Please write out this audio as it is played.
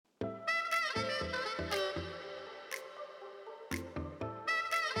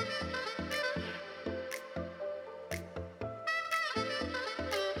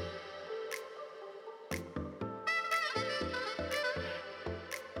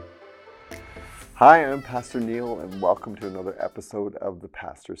Hi, I'm Pastor Neil, and welcome to another episode of the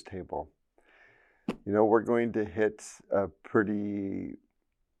Pastor's Table. You know, we're going to hit a pretty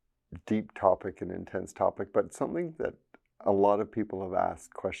deep topic, an intense topic, but something that a lot of people have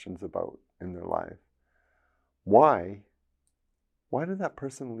asked questions about in their life. Why did that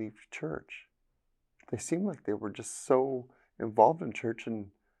person leave church? They seem like they were just so involved in church and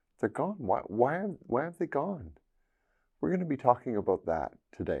they're gone. Why have they gone? We're going to be talking about that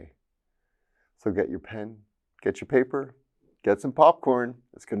today. So get your pen, get your paper, get some popcorn.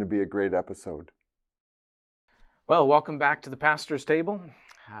 It's going to be a great episode. Well, welcome back to the Pastor's Table.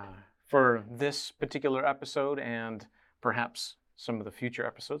 For this particular episode and perhaps some of the future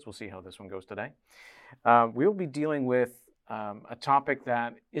episodes, we'll see how this one goes today, we will be dealing with a topic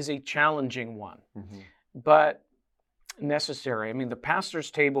that is a challenging one, but necessary. I mean, the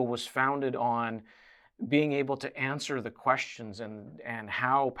Pastor's Table was founded on being able to answer the questions and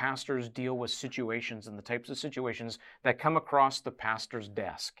how pastors deal with situations and the types of situations that come across the pastor's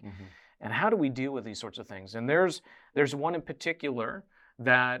desk. And how do we deal with these sorts of things? And there's one in particular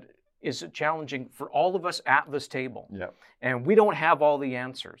that is challenging for all of us at this table. Yep. And we don't have all the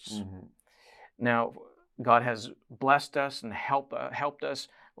answers. Now, God has blessed us and helped us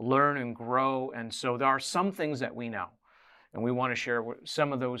learn and grow. And so there are some things that we know. And we want to share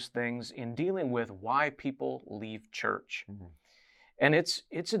some of those things in dealing with why people leave church. And it's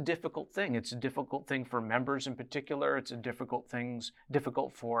a difficult thing. It's a difficult thing for members in particular. It's a difficult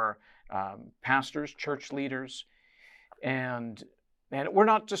for pastors, church leaders. And we're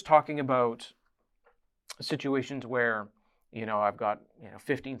not just talking about situations where, I've got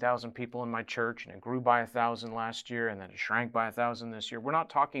 15,000 people in my church and it grew by 1,000 last year and then it shrank by 1,000 this year. We're not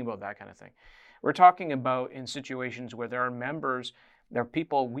talking about that kind of thing. We're talking about in situations where there are members, there are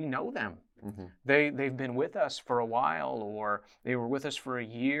people, we know them. They've been with us for a while, or they were with us for a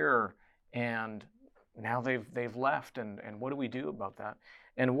year, and now they've left. And what do we do about that?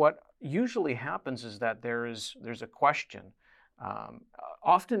 And what usually happens is that there's a question.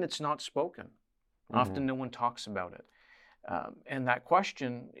 Often it's not spoken. Often no one talks about it. And that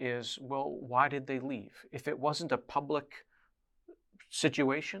question is, well, why did they leave? If it wasn't a public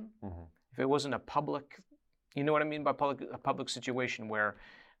situation, if it wasn't a public, you know what I mean by a public situation where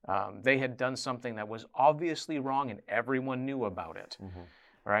they had done something that was obviously wrong and everyone knew about it,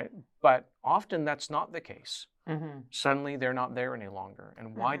 right? But often that's not the case. Suddenly they're not there any longer.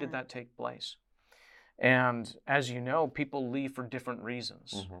 And why did that take place? And as you know, people leave for different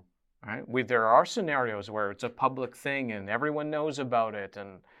reasons, right? There are scenarios where it's a public thing and everyone knows about it,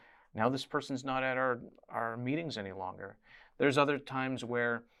 and now this person's not at our meetings any longer. There's other times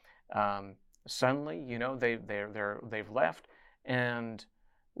where suddenly, they've left, and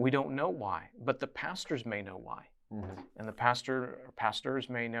we don't know why, but the pastors may know why, and the pastors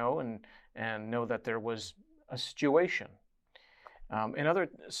may know and know that there was a situation. In other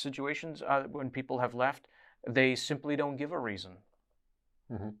situations, when people have left, they simply don't give a reason.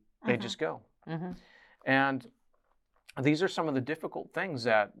 They just go, and these are some of the difficult things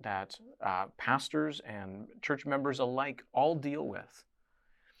that pastors and church members alike all deal with.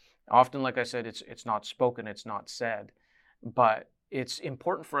 Often, like I said, it's not spoken, it's not said, but it's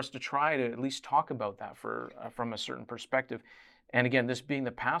important for us to try to at least talk about that from a certain perspective. And again, this being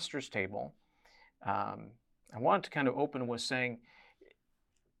the pastor's table, I wanted to kind of open with saying,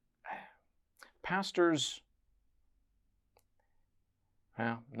 pastors,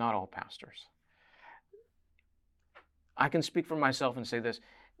 well, not all pastors. I can speak for myself and say this: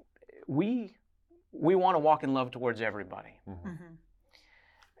 we want to walk in love towards everybody.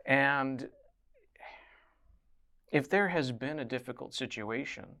 And if there has been a difficult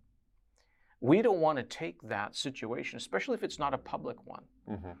situation, we don't want to take that situation, especially if it's not a public one,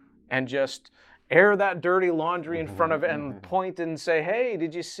 and just air that dirty laundry in front of it and point and say, hey,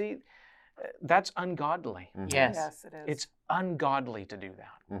 did you see? That's ungodly. Yes, it is. It's ungodly to do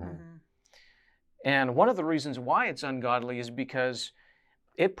that. And one of the reasons why it's ungodly is because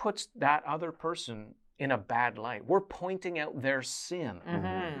it puts that other person in a bad light. We're pointing out their sin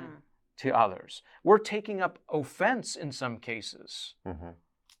to others. We're taking up offense in some cases.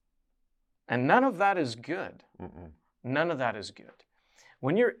 And none of that is good. None of that is good.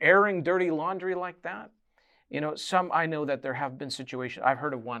 When you're airing dirty laundry like that, I know that there have been situations. I've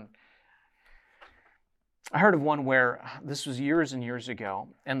heard of one where this was years and years ago,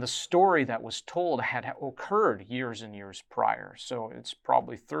 and the story that was told had occurred years and years prior. So it's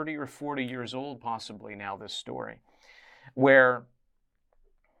probably 30 or 40 years old possibly now, this story, where,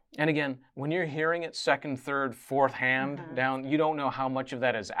 and again, when you're hearing it second, third, fourth hand down, you don't know how much of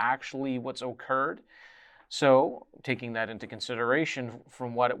that is actually what's occurred. So taking that into consideration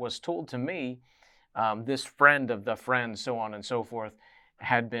from what it was told to me, this friend of the friend, so on and so forth,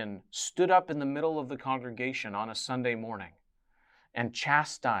 had been stood up in the middle of the congregation on a Sunday morning and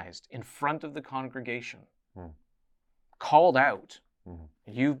chastised in front of the congregation, called out,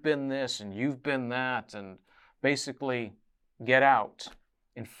 you've been this and you've been that, and basically get out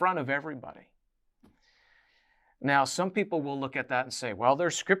in front of everybody. Now, some people will look at that and say, well,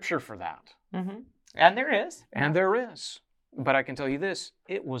 there's scripture for that. And there is. And there is. But I can tell you this,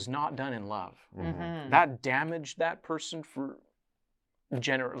 it was not done in love. That damaged that person for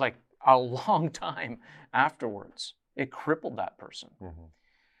like a long time afterwards. It crippled that person.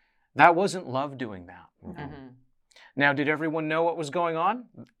 That wasn't love doing that. Now, did everyone know what was going on?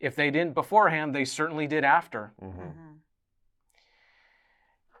 If they didn't beforehand, they certainly did after.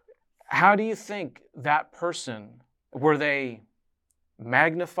 How do you think that person, were they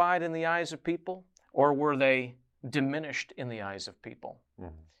magnified in the eyes of people, or were they diminished in the eyes of people?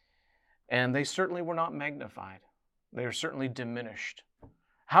 And they certainly were not magnified. They were certainly diminished.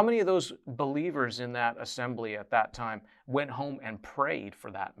 How many of those believers in that assembly at that time went home and prayed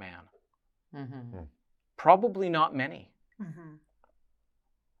for that man? Probably not many.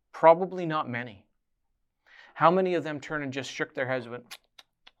 Probably not many. How many of them turned and just shook their heads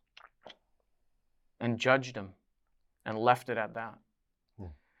and judged him and left it at that?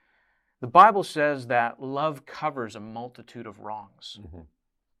 The Bible says that love covers a multitude of wrongs.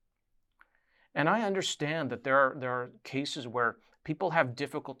 And I understand that there are cases where people have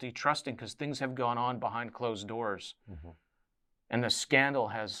difficulty trusting because things have gone on behind closed doors. And the scandal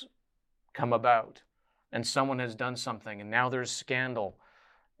has come about, and someone has done something, and now there's scandal,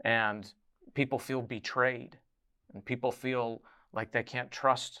 and people feel betrayed, and people feel like they can't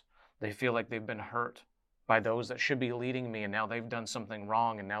trust. They feel like they've been hurt by those that should be leading me, and now they've done something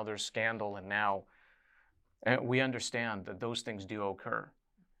wrong, and now there's scandal, and now we understand that those things do occur.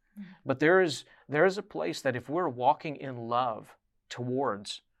 But there is a place that if we're walking in love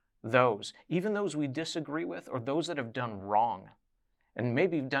towards those, even those we disagree with, or those that have done wrong, and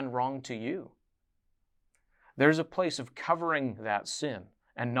maybe done wrong to you, there's a place of covering that sin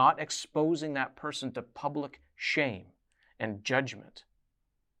and not exposing that person to public shame and judgment.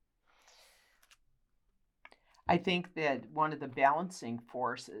 I think that one of the balancing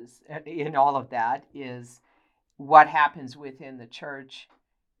forces in all of that is what happens within the church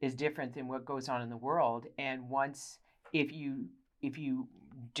is different than what goes on in the world. And if you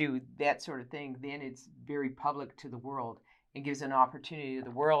do that sort of thing, then it's very public to the world and gives an opportunity to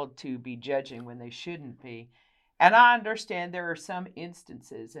the world to be judging when they shouldn't be. And I understand there are some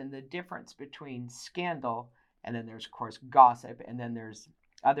instances, and the difference between scandal, and then there's, of course, gossip, and then there's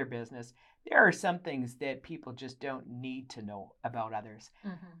other business. There are some things that people just don't need to know about others.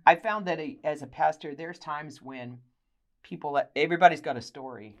 I found that as a pastor, there's times when everybody's got a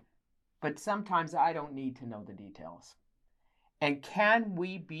story, but sometimes I don't need to know the details. And can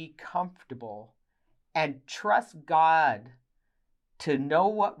we be comfortable and trust God to know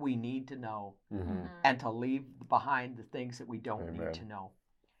what we need to know and to leave behind the things that we don't need to know?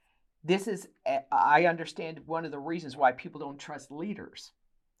 This is, I understand, one of the reasons why people don't trust leaders.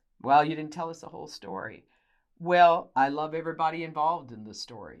 Well, you didn't tell us the whole story. Well, I love everybody involved in the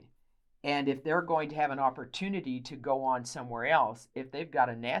story. And if they're going to have an opportunity to go on somewhere else, if they've got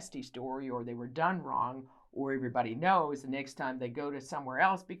a nasty story or they were done wrong, or everybody knows the next time they go to somewhere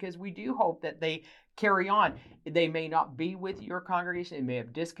else, because we do hope that they carry on. They may not be with your congregation, they may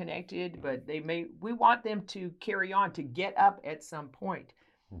have disconnected, but we want them to carry on, to get up at some point.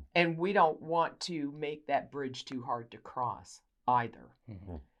 And we don't want to make that bridge too hard to cross either.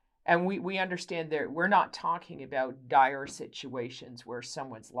 And we understand that we're not talking about dire situations where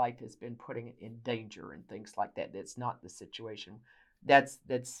someone's life has been put in danger and things like that. That's not the situation. That's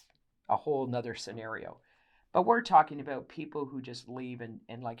a whole nother scenario. But we're talking about people who just leave,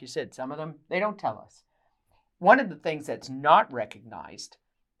 and like you said, some of them, they don't tell us. One of the things that's not recognized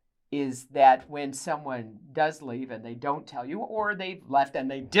is that when someone does leave and they don't tell you, or they've left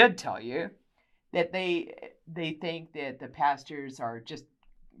and they did tell you, that they think that the pastors are just,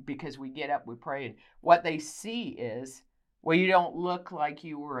 because we get up, we pray, and what they see is, well, you don't look like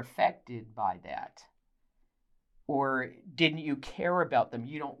you were affected by that. Or didn't you care about them?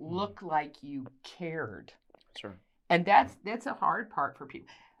 You don't look like you cared. Sure. And that's a hard part for people.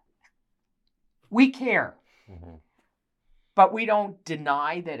 We care, but we don't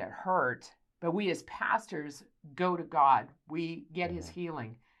deny that it hurt. But we as pastors go to God. We get his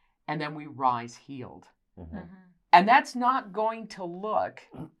healing, and then we rise healed. And that's not going to look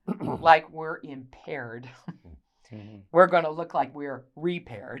like we're impaired. We're going to look like we're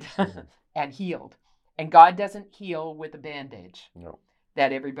repaired and healed. And God doesn't heal with a bandage. No.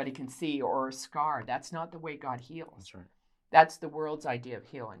 that everybody can see or a scar. That's not the way God heals. That's right. That's the world's idea of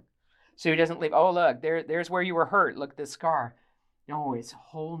healing. So he doesn't leave, oh, look, there's where you were hurt. Look at this scar. No, it's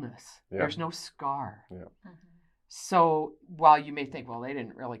wholeness. Yeah. There's no scar. Yeah. So while you may think, well, they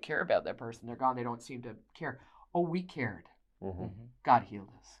didn't really care about that person, they're gone, they don't seem to care. Oh, we cared. God healed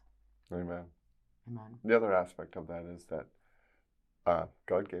us. Amen. Amen. The other aspect of that is that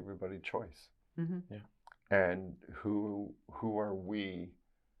God gave everybody choice. Yeah. And who are we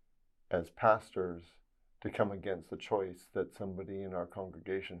as pastors to come against the choice that somebody in our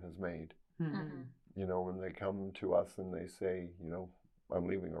congregation has made? You know, when they come to us and they say, you know, I'm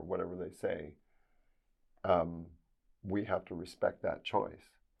leaving, or whatever they say, we have to respect that choice.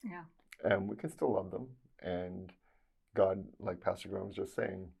 Yeah. And we can still love them. And God, like Pastor Gwen was just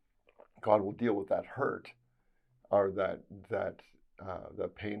saying, God will deal with that hurt, or that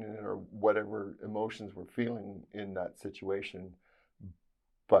pain in it, or whatever emotions we're feeling in that situation.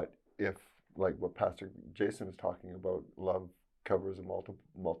 But if, like what Pastor Jason was talking about, love covers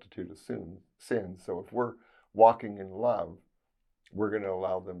a multitude of sins. So if we're walking in love, we're going to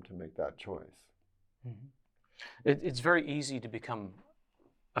allow them to make that choice. It's very easy to become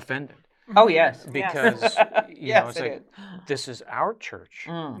offended. Oh, yes. Because, you Yes, know, it's it like, is. this is our church.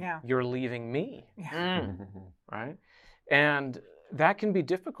 Yeah. You're leaving me, Yeah. right? And that can be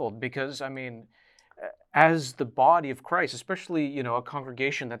difficult because, I mean, as the body of Christ, especially, you know, a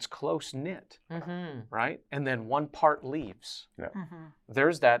congregation that's close-knit, right? And then one part leaves. Yeah.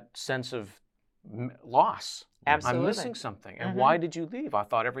 There's that sense of loss. Absolutely. I'm missing something. And why did you leave? I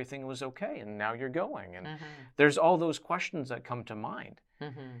thought everything was okay, and now you're going. And there's all those questions that come to mind.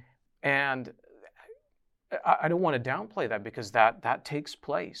 And I don't want to downplay that, because that takes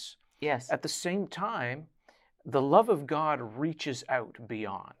place. Yes. At the same time, the love of God reaches out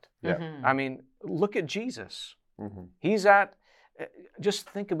beyond. Yeah. I mean, look at Jesus. He's at, just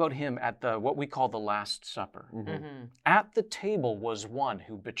think about him at what we call the Last Supper. At the table was one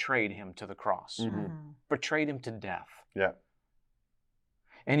who betrayed him to the cross, betrayed him to death. Yeah.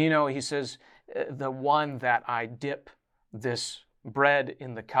 And you know, he says, the one that I dip this bread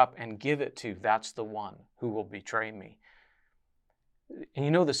in the cup and give it to, that's the one who will betray me. And you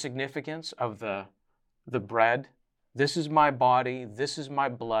know the significance of the bread? This is my body, this is my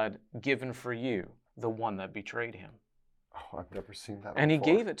blood given for you, the one that betrayed him. Oh, I've never seen that And before.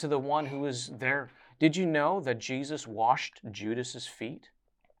 he gave it to the one who was there. Did you know that Jesus washed Judas's feet?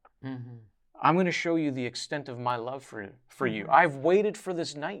 I'm going to show you the extent of my love for you. I've waited for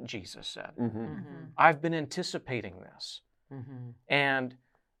this night, Jesus said. I've been anticipating this. And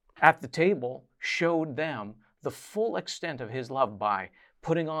at the table showed them the full extent of his love by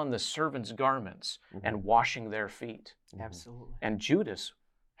putting on the servant's garments and washing their feet. Absolutely. And Judas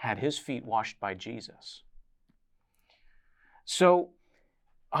had his feet washed by Jesus. So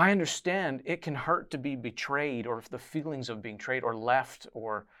I understand it can hurt to be betrayed, or if the feelings of being betrayed or left,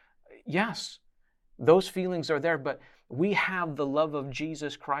 or yes, those feelings are there, but we have the love of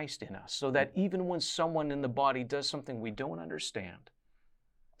Jesus Christ in us, so that even when someone in the body does something we don't understand,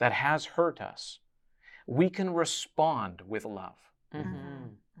 that has hurt us, we can respond with love.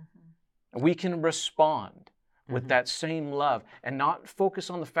 We can respond with that same love and not focus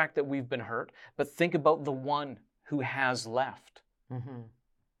on the fact that we've been hurt, but think about the one who has left.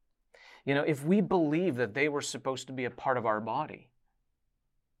 You know, if we believe that they were supposed to be a part of our body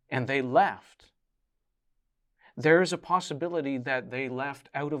and they left, there is a possibility that they left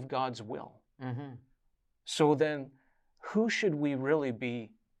out of God's will. So then, who should we really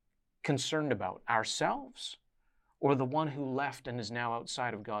be concerned about? Ourselves, or the one who left and is now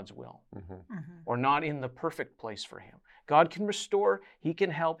outside of God's will, or not in the perfect place for him? God can restore, he can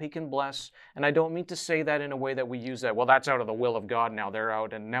help, he can bless. And I don't mean to say that in a way that we use that, well, that's out of the will of God, now they're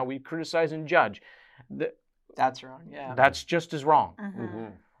out, and now we criticize and judge. That's wrong, yeah. That's just as wrong.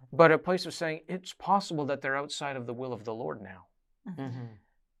 But a place of saying, it's possible that they're outside of the will of the Lord now.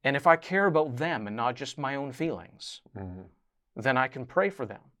 And if I care about them and not just my own feelings, then I can pray for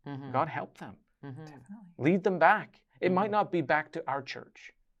them. God, help them. Lead them back. It might not be back to our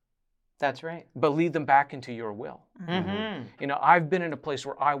church. That's right. But lead them back into your will. You know, I've been in a place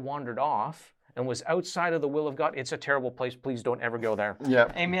where I wandered off and was outside of the will of God. It's a terrible place. Please don't ever go there.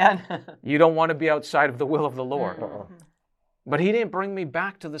 Yeah. Amen. You don't want to be outside of the will of the Lord. But he didn't bring me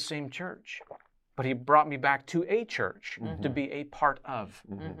back to the same church, but he brought me back to a church to be a part of.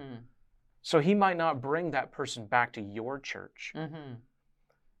 So he might not bring that person back to your church.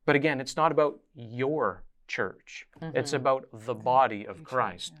 But again, it's not about your church. It's about the body of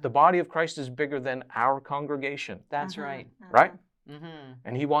Christ. The body of Christ is bigger than our congregation. That's right. Right?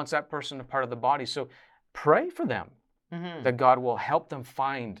 And he wants that person a part of the body. So pray for them. that God will help them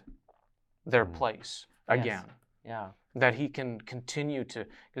find their place again. Yeah. That he can continue to,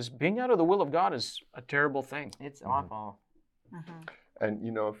 because being out of the will of God is a terrible thing. It's awful. And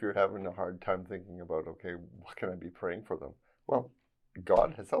if you're having a hard time thinking about, okay, what can I be praying for them? Well,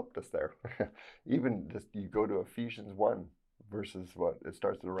 God has helped us there. Even just you go to Ephesians 1, verses it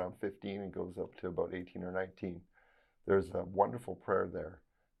starts at around 15 and goes up to about 18 or 19. There's a wonderful prayer there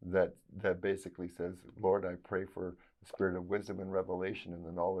that basically says, Lord, I pray for the spirit of wisdom and revelation and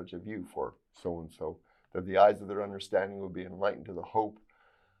the knowledge of you for so-and-so, that the eyes of their understanding will be enlightened to the hope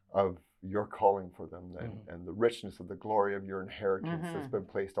of your calling for them, and the richness of the glory of your inheritance that's been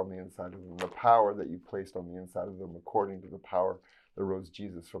placed on the inside of them, the power that you placed on the inside of them according to the power that rose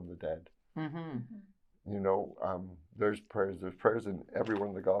Jesus from the dead. There's prayers in every one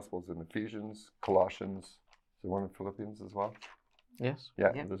of the Gospels, in Ephesians, Colossians. Is there one in Philippians as well? Yes.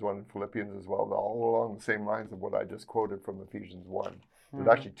 Yeah, there's one in Philippians as well, all along the same lines of what I just quoted from Ephesians 1. There's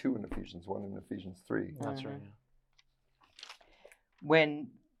actually two in Ephesians, one in Ephesians 3. That's right. When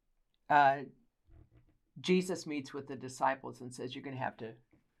Jesus meets with the disciples and says, you're going to have to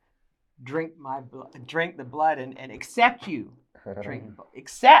drink the blood and accept you.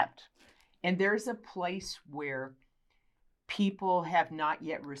 Accept. And there's a place where people have not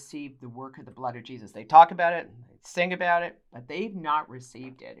yet received the work of the blood of Jesus. They talk about it, they sing about it, but they've not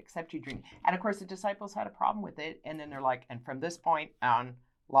received it, except you drink. And of course, the disciples had a problem with it. And then they're like, and from this point on,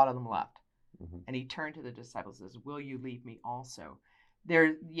 a lot of them left. And he turned to the disciples and says, will you leave me also?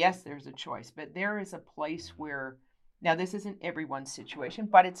 Yes, there's a choice, but there is a place where, now this isn't everyone's situation,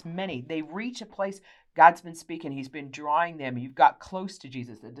 but it's many. They reach a place, God's been speaking, he's been drawing them. You've got close to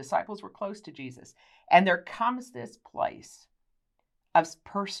Jesus. The disciples were close to Jesus. And there comes this place of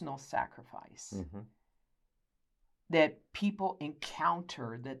personal sacrifice that people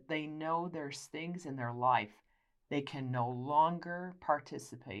encounter, that they know there's things in their life they can no longer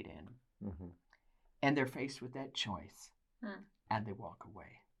participate in. And they're faced with that choice. And they walk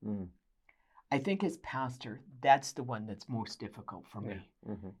away. I think as pastor, that's the one that's most difficult for me.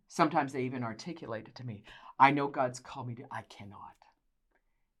 Sometimes they even articulate it to me. I know God's called me to, I cannot.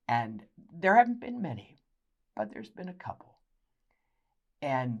 And there haven't been many, but there's been a couple.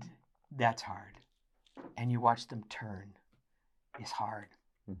 And that's hard. And you watch them turn. It's hard.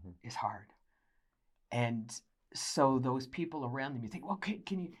 It's hard. And so those people around them, you think, well, can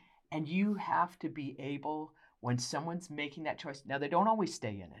you, and you have to be able, when someone's making that choice, now they don't always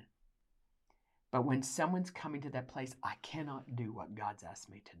stay in it, but when someone's coming to that place, I cannot do what God's asked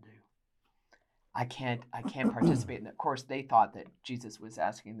me to do. I can't participate. And of course, they thought that Jesus was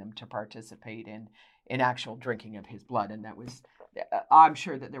asking them to participate in actual drinking of his blood. And that was, I'm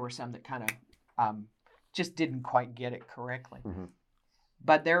sure that there were some that kind of just didn't quite get it correctly.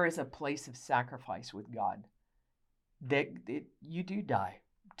 But there is a place of sacrifice with God that you do die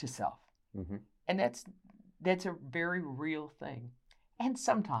to self. And that's a very real thing. And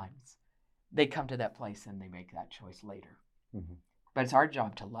sometimes they come to that place and they make that choice later. But it's our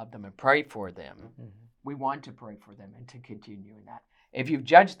job to love them and pray for them. We want to pray for them and to continue in that. If you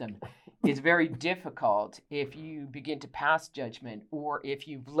judge them, it's very difficult if you begin to pass judgment, or if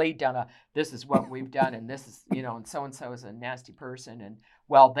you've laid down this is what we've done, and this is, and so-and-so is a nasty person, and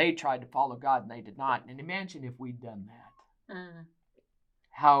well, they tried to follow God and they did not. And imagine if we'd done that.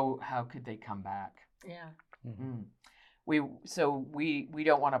 How could they come back? Yeah. We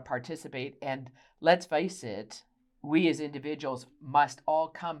don't want to participate, and let's face it, we as individuals must all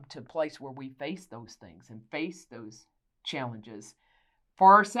come to a place where we face those things and face those challenges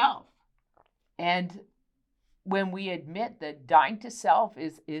for ourselves. And when we admit that dying to self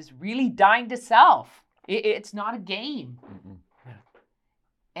is really dying to self, it's not a game.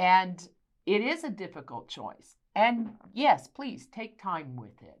 And it is a difficult choice. And yes, please take time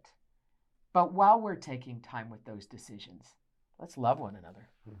with it. But while we're taking time with those decisions, let's love one another.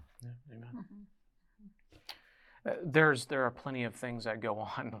 Amen. There are plenty of things that go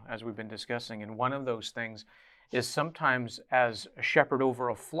on, as we've been discussing, and one of those things is sometimes as a shepherd over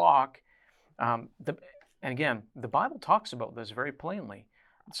a flock, and again, the Bible talks about this very plainly.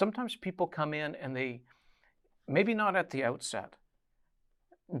 Sometimes people come in and they, maybe not at the outset,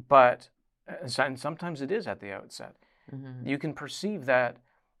 but and sometimes it is at the outset. You can perceive that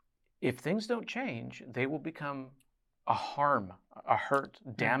if things don't change, they will become a harm, a hurt,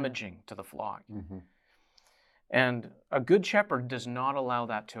 damaging to the flock. And a good shepherd does not allow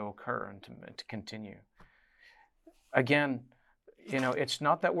that to occur and to continue. Again, it's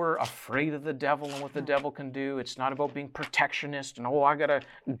not that we're afraid of the devil and what the devil can do. It's not about being protectionist and, I got to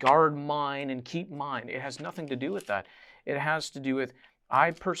guard mine and keep mine. It has nothing to do with that. It has to do with,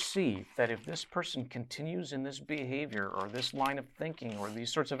 I perceive that if this person continues in this behavior or this line of thinking or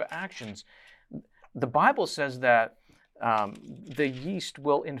these sorts of actions, the Bible says that the yeast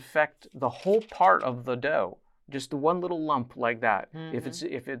will infect the whole part of the dough, just one little lump like that. Mm-hmm.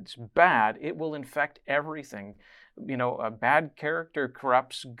 If it's bad, it will infect everything. A bad character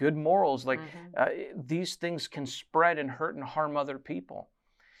corrupts good morals. These things can spread and hurt and harm other people.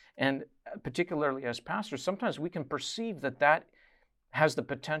 And particularly as pastors, sometimes we can perceive that has the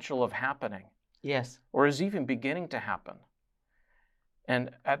potential of happening. Yes. Or is even beginning to happen.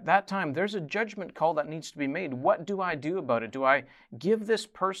 And at that time, there's a judgment call that needs to be made. What do I do about it? Do I give this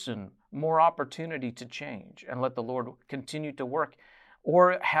person more opportunity to change and let the Lord continue to work?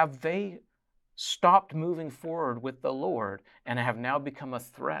 Or have they stopped moving forward with the Lord and have now become a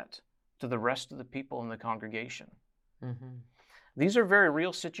threat to the rest of the people in the congregation? Mm-hmm. These are very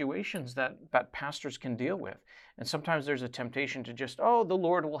real situations that pastors can deal with. And sometimes there's a temptation to just, the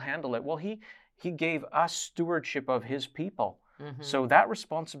Lord will handle it. Well, he gave us stewardship of his people. Mm-hmm. So that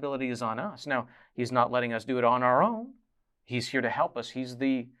responsibility is on us. Now, he's not letting us do it on our own. He's here to help us. He's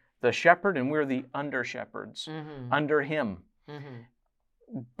the shepherd, and we're the under-shepherds under him.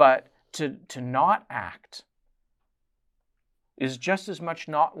 Mm-hmm. But to not act is just as much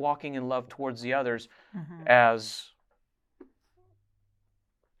not walking in love towards the others as...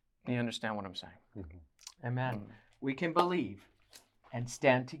 You understand what I'm saying? Mm-hmm. Amen. We can believe and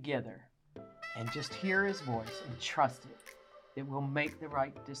stand together and just hear his voice and trust it. That we'll make the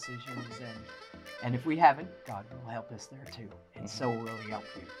right decisions, and if we haven't, God will help us there too, and so will he help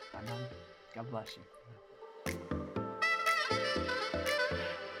you. Amen. God bless you.